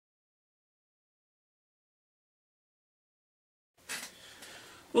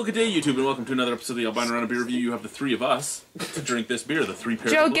Well, good day, YouTube, and welcome to another episode of the Albino Rhino Beer Review. You have the three of us to drink this beer, the three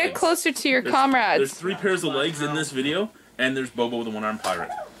pairs Joe, of legs. get closer to your comrades. There's three pairs of legs in this video, and there's Bobo, the one-armed pirate.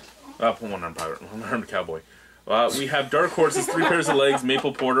 One-armed pirate, one-armed cowboy. We have Darkhorse's three pairs of legs,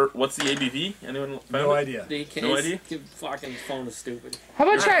 maple porter. What's the ABV? Anyone found No it? idea. No idea? Fucking phone is stupid. How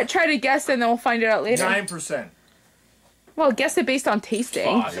about try to guess and then we'll find it out later? 9%. Well, guess it based on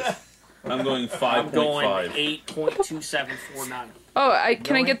tasting. 5. I'm going 5.5. I'm going 8.2749. Oh,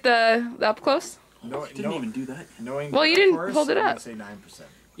 can I get the up close? No, Didn't even do that. Knowing Well, you didn't Darkhorse, hold it I'm up. gonna say 9%.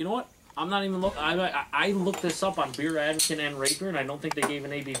 You know what? I'm not even look. I looked this up on Beer Advocate and Raper, and I don't think they gave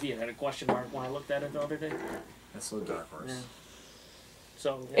an ABV. It had a question mark when I looked at it the other day. That's a little Darkhorse. Yeah.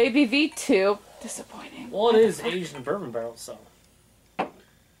 So yeah. ABV 2. Disappointing. Well, it is aged in bourbon barrels, so. Oh,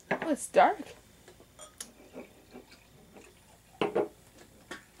 it's dark.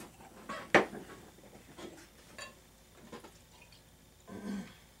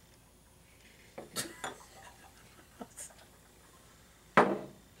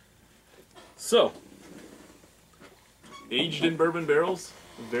 So, aged in bourbon barrels,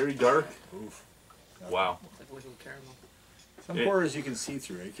 very dark. Oof. Wow. Looks like liquid caramel. Some porters you can see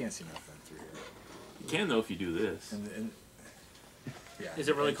through. You can't see nothing through here. You can, though, if you do this. Yeah, Is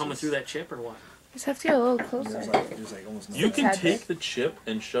it really coming through that chip or what? Just have to get a little There's closer. like almost no. You can Tad take bit. the chip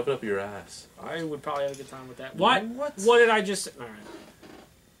and shove it up your ass. I would probably have a good time with that. What? What? What did I just? All right.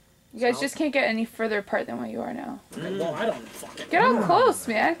 You guys just can't get any further apart than what you are now. Well, I don't fucking. Get up close,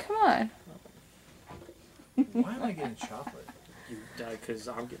 man. Come on. Why am I getting chocolate? Because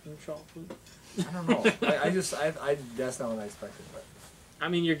I'm getting chocolate. I don't know. That's not what I expected. But I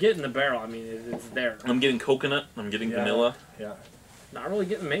mean, you're getting the barrel. I mean, it's there. I'm getting coconut. I'm getting vanilla. Yeah. Not really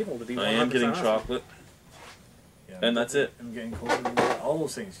getting maple to be 100% I am getting honest. chocolate. Yeah. And that's it. I'm getting coconut. All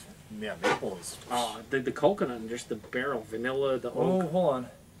those things. Yeah, maple is. The coconut and just the barrel, vanilla, the Oh, oak. hold on.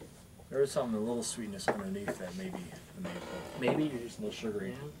 There is something, a little sweetness underneath that maybe the maple. Maybe you're just A little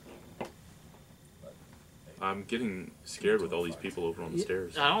sugary. I'm getting scared with all these people over on the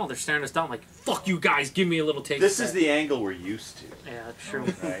stairs. I don't know. They're staring us down like, "Fuck you guys! Give me a little taste." This of is that." the angle we're used to. Yeah, true.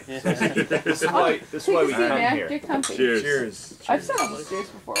 Right? This is why we Take a seat, come man. here. Get comfy. Cheers. Cheers. I've sat on the stairs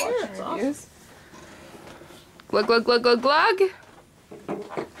before watching reviews. Glug, glug, glug, glug, glug.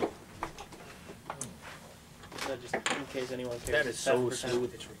 Just in case anyone cares. That is so 7%.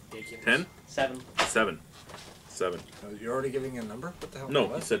 smooth. It's ridiculous. 10? 7. 7. 7. You're already giving a number? What the hell? No,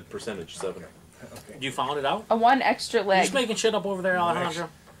 What? he said percentage 7. Okay. You found it out? A 1 extra You're leg. just making shit up over there, Alejandro.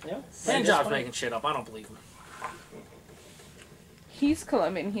 Yeah. Handjob's making shit up. I don't believe him. He's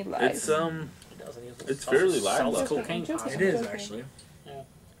Colombian. He lies. It's He doesn't. He It's fairly sells lackluster. cocaine. Just- possibly. It is actually. Yeah.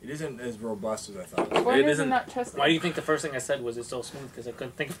 It isn't as robust as I thought. Foreigners isn't- are not trusted. Why do you think the first thing I said was it's so smooth? Because I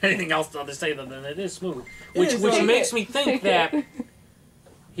couldn't think of anything else to say other than it is smooth. Which Take makes it. me think that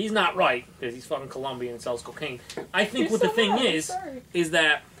he's not right because he's fucking Colombian and sells cocaine. I think what the thing is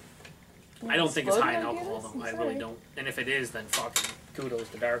that I don't think it's high in alcohol though. I really don't. And if it is, then fucking kudos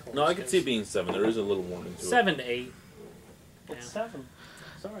to Darkhorse. No, I could see it being 7. There is a little warning to it. 7 to 8. It's 7.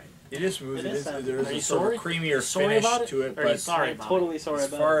 Sorry. It is smooth. It It is is. sound. There Are is you a sort sorry? of creamier Sorry finish about it? to it, Or are you but sorry I'm about totally sorry as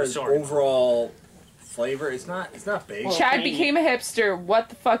about far it. as Sorry. overall flavor, it's not big. Well, Chad Hey. became a hipster. What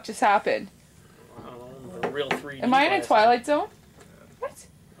the fuck just happened? I don't know, the real 3D. Am I in a glass. Twilight Zone? What?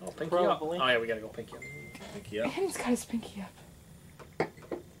 Oh, pinky up. Oh Probably. yeah, we gotta go pinky up. Thank you. Man, he's got his pinky up.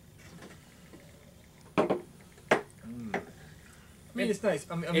 I mean, it's nice.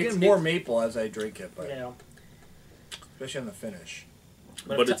 I'm It's- getting more it's- maple as I drink it, but Yeah. especially on the finish.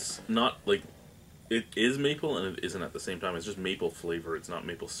 But it's not like... It is maple and it isn't at the same time. It's just maple flavor. It's not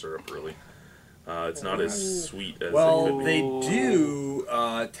maple syrup, really. It's not as sweet as it could Well, be. they do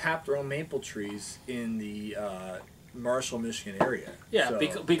tap their own maple trees in the Marshall, Michigan area. Yeah,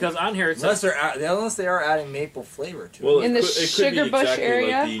 So, because on here it unless says unless they are adding maple flavor to Well, it. In the it could be Sugar Bush exactly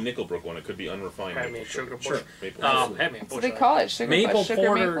area? like the Nickelbrook one. It could be unrefined Crab maple sugar bush. Sure. Maple Heavy That's what they call it. Sugar maple bush, sugar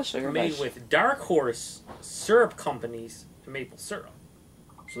porter maple, sugar made bush. with Darkhorse syrup companies maple syrup.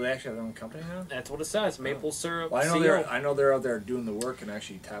 So they actually have their own company now. That's what it says. Maple syrup. Well, CO. I know they're out there doing the work and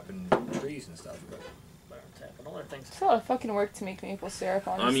actually tapping trees and stuff. But And other things. It's a lot of fucking work to make maple syrup,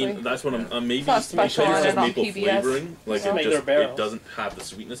 honestly. I mean, that's what I'm maybe It's not because it's special just on maple PBS. flavoring. Like They make their it barrels. doesn't have the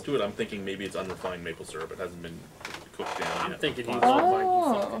sweetness to it. I'm thinking maybe it's unrefined maple syrup. It hasn't been cooked down I'm yet. thinking you look Oh.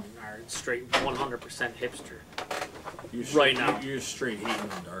 like you fucking are straight 100% hipster. you're Right now. you're straight hating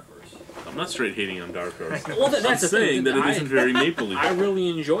on Darkhorse. I'm not straight hating on Darkhorse. Well, I'm that's the saying thing. that it isn't very mapley. I really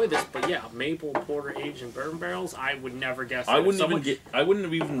enjoy this, but yeah, maple porter aged in bourbon barrels. I would never guess. I that. wouldn't Someone- I wouldn't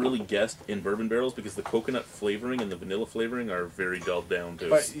have even really guessed in bourbon barrels because the coconut flavoring and the vanilla flavoring are very dulled down to.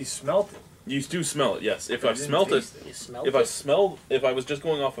 But you smelt it. You do smell it, yes. If I I've didn't smelt it, taste You smelled if it? I was just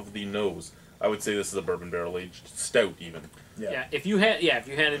going off of the nose, I would say this is a bourbon barrel aged stout, even. Yeah. If you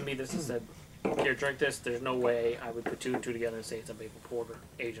handed me this and said, "Here, drink this," there's no way I would put two and two together and say it's a maple porter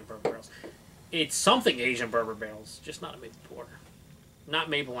aged in bourbon barrels. It's something aged in bourbon barrels, just not a maple porter, not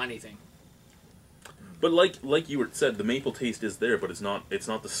maple anything. But like you said, the maple taste is there, but it's not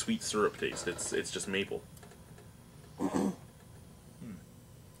the sweet syrup taste. It's just maple.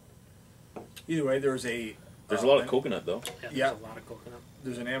 Either way, there's a lot of coconut though. Yeah, there's Yeah. a lot of coconut.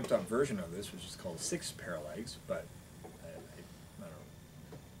 There's an amped up version of this, which is called 6 Pair of Legs, but I don't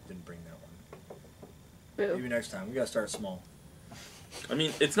know, didn't bring that one. Boo. Maybe next time. We gotta start small. I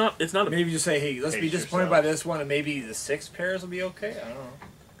mean, it's not a Maybe just say, hey, let's be Pace disappointed yourself. by this one, and maybe the 6 pairs will be okay. I don't know.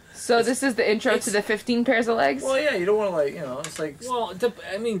 So this is the intro to the 15 pairs of legs? Well, yeah, you don't want to it's like. Well,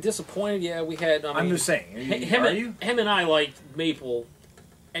 I mean, disappointed. Yeah, we had. I mean, I'm just saying. him Are and I like maple.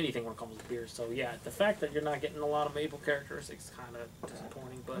 Anything when it comes to beer, so yeah, the fact that you're not getting a lot of maple characteristics is kind of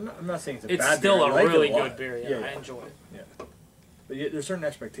disappointing, but I'm not saying it's a it's bad still beer. I a like it really lot. good beer. Yeah, I enjoy it. Yeah. But there's certain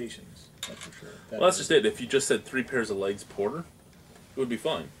expectations, that's for sure. Well, that's just it. If you just said 3 pairs of legs porter, it would be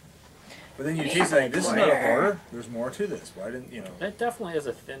fine. But then you taste like, this is not a porter. There's more to this. Why didn't, That definitely is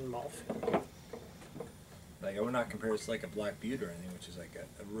a thin mouthfeel. like, I would not compare this to like a Black Butte or anything, which is like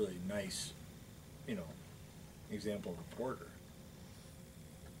a really nice, example of a porter.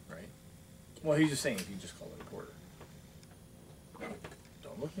 Right? Well, he's just saying if you just call it a porter.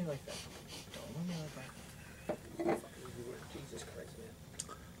 Don't look at me like that. Don't look at me like that. Jesus Christ,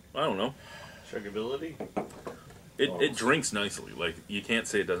 man. I don't know. Chuggability? It drinks nicely. Like, you can't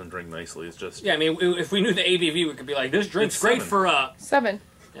say it doesn't drink nicely. It's just. Yeah, I mean, if we knew the ABV, we could be like, this drink's It's great 7. for 7.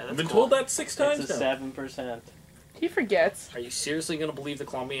 Yeah, I've that's been cool. told that 6 times It's a now. 7%. He forgets. Are you seriously gonna believe the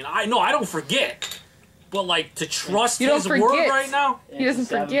Colombian? I don't forget. But like to trust You don't his word forget. right now. He doesn't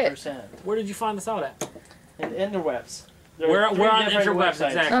forget. 7%. Where did you find this out at? In interwebs. Where on interwebs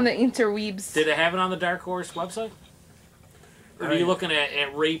exactly? On the interweebs. Did it have it on the Darkhorse website? Or are you looking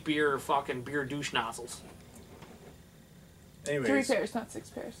at rate beer fucking beer douche nozzles? 3 Anyways, pairs, not 6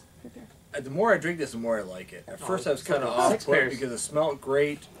 pairs. 3 pairs. the more I drink this, the more I like it. At first, I was it's kind of like 6 off-put pairs. because it smelled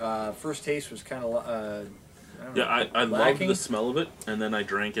great. First taste was kind of, Yeah, I loved lacking. the smell of it, and then I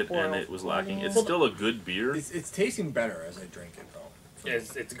drank it, and it was lacking. It's still a good beer. It's tasting better as I drink it, though.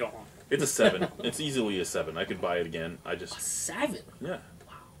 It's gone. It's a 7. It's easily a 7. I could buy it again. I A just 7. yeah.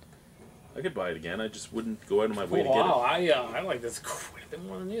 I could buy it again. I just wouldn't go out of my way to get Wow, I like this quite a bit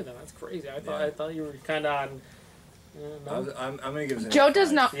more than you. Then that's crazy. I thought you were kind of on. No. I'm gonna give it. Joe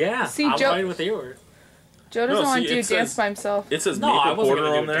does not. Yeah, See, I'm Joe. right with you. Joe doesn't No, want see, to do it a dance says- by himself. it. It says No, I maple wasn't porter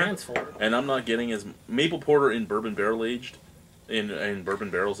gonna on do a there, dance for it. and I'm not getting as maple porter in bourbon barrel aged, in bourbon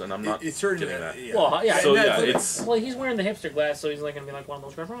barrels, and I'm not It's certain getting that. Yeah. Well, yeah. So and yeah, that's- it's Well, he's wearing the hipster glass, so he's like gonna be like one of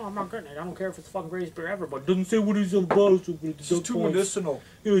those guys. Oh, I'm not getting it. I don't care if it's the fucking greatest beer ever, but it doesn't say what it's on the bottle. So it's too medicinal.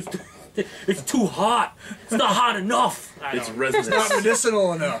 It's too hot. It's not hot enough. I it's know. resinous. It's not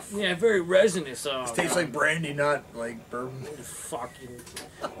medicinal enough. Yeah, very resinous. It tastes like brandy, not like bourbon. fucking.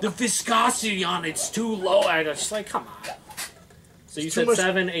 The viscosity on it's too low. I was just like, come on. So you It's too said much-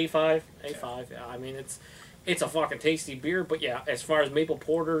 7, A5, A5. Yeah, I mean it's a fucking tasty beer, but yeah, as far as maple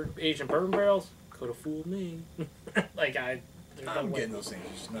porter aged in bourbon barrels, could have fooled me. Like there's no I'm way. getting those things,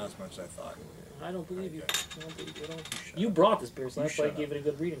 just not as much as I thought. I don't believe you. I don't believe you at all. You brought this beer, so that's why I shut gave it a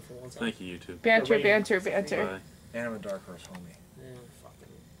good reading for once. Thank you, YouTube. Banter, rating. banter, banter. Bye. And I'm a Darkhorse homie. Yeah,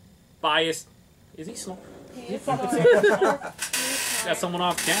 fucking biased. Is he snoring? He is fucking snoring. Got someone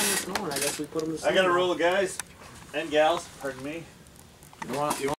off camera snoring. I guess we put him to sleep. I got a rule, guys and gals. Pardon me. You want